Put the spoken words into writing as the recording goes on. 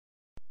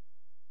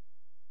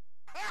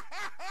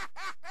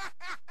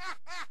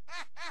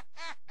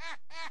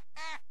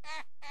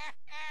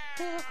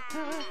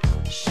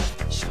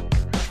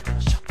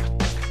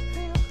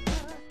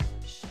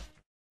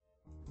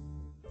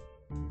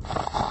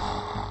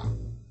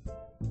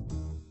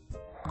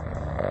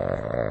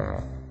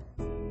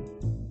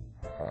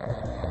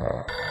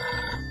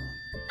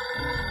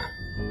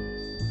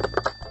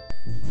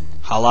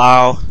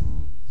Hello?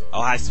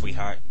 Oh, hi,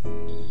 sweetheart.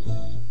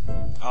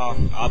 Oh,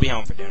 I'll be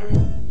home for dinner.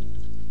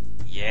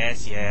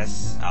 Yes,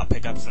 yes. I'll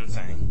pick up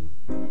something.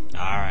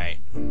 Alright.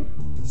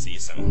 See you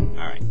soon.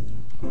 Alright.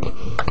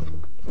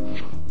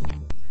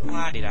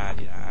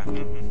 La-di-da-di-da.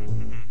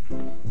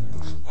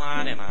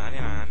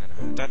 La-di-da-di-da.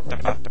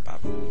 Da-da-ba-da-ba.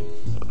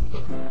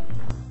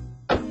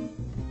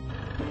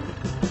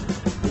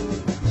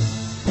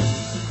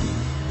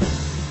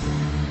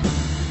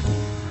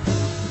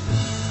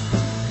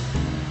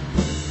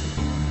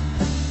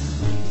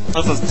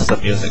 Let's listen to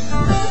some music.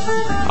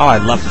 Oh, I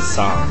love this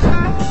song.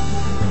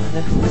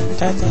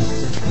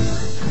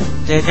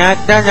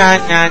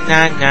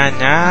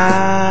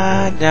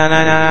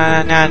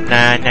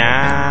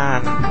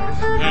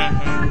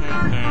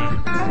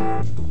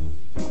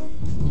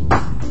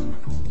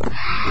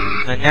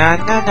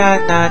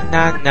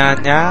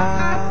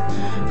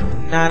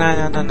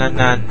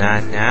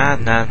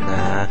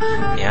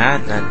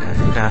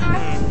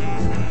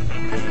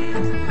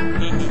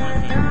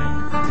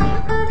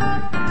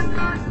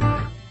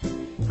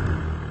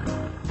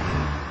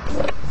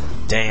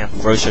 Damn,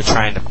 grocer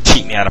trying to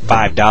cheat me out of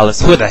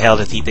 $5. Who the hell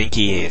does he think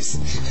he is?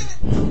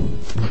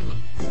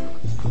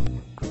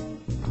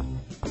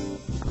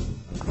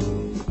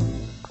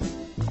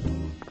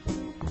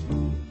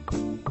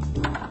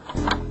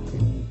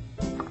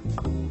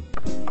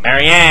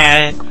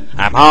 Marianne,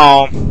 I'm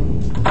home.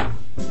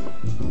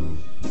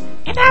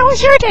 And how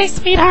was your day,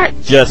 sweetheart?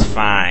 Just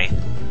fine.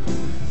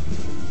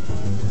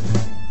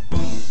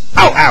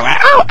 Oh, ow, ow,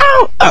 ow,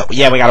 ow! Oh,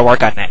 yeah, we gotta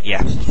work on that,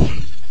 yeah.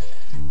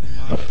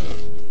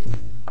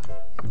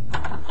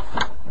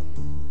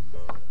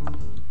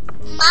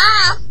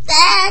 Mom,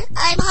 Dad,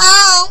 I'm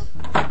home.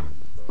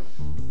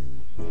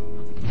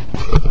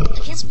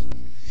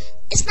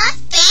 It's not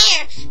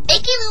fair.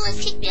 Becky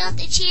Lewis kicked me off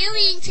the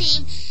cheerleading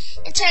team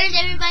and turned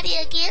everybody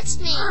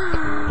against me.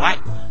 What?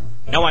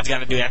 No one's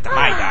gonna do that to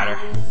my daughter.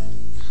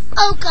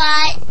 Oh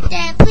God,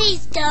 Dad,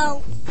 please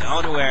don't.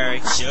 Don't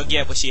worry, she'll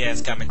get what she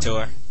has coming to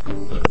her.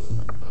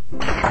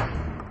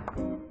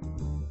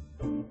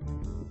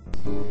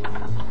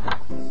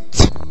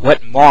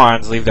 What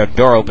morons leave their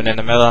door open in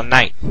the middle of the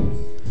night?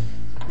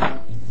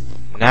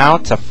 Now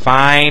to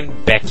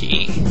find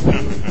Becky.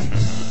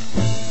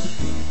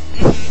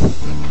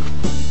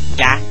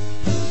 Yeah.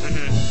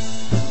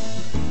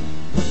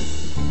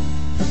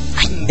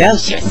 I know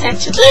you're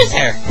such a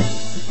loser.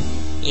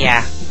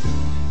 Yeah.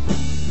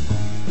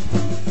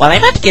 Well, I'm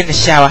about to get in the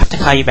shower. I have to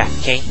call you back,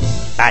 okay?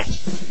 Bye.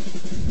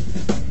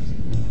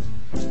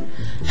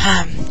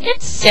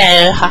 It's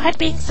so hard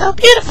being so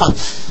beautiful.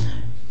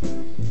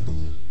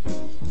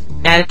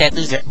 Now that that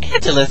loser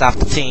Angela's off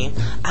the team,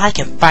 I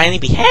can finally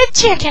be head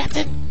cheer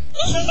captain.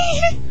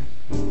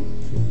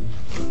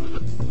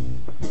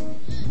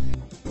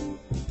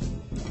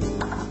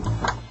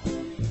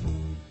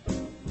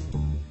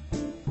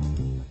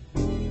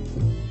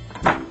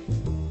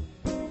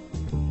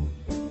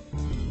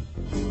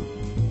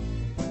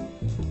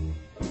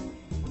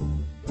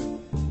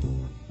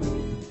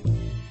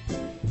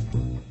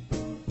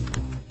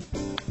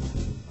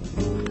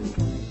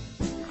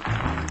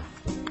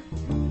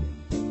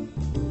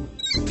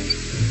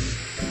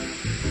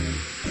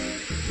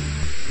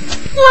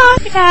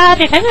 La da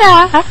da da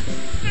da.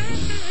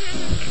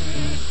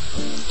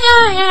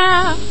 Yeah,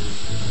 yeah.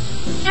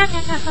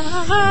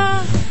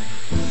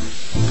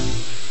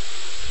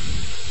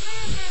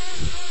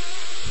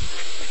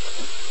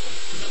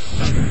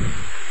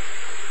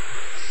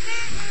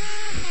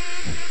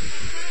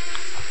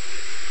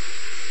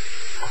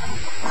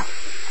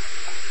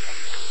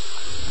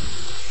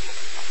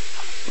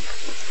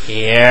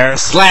 Here,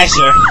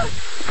 Slasher.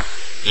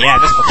 Yeah,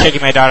 this for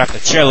kicking my daughter off the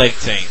cheerleading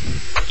team.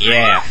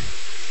 Yeah.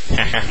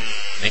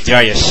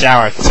 Enjoy your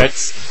shower,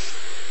 toots.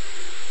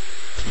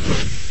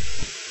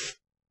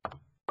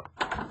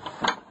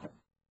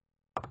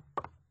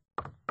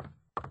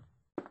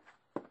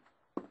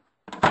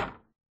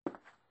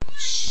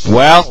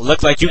 Well,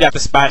 looks like you got the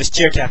spot as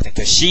cheer captain,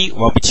 cause she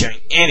won't be cheering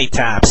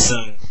anytime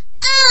soon.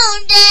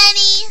 Oh,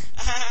 Daddy.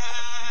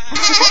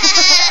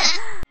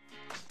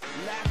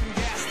 Laughing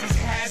gas, these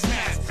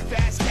hazmats,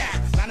 fast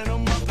cat, lining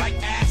them up like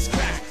ass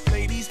crack.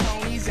 Ladies,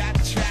 ponies at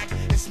the track,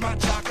 it's my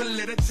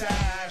chocolate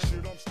attack.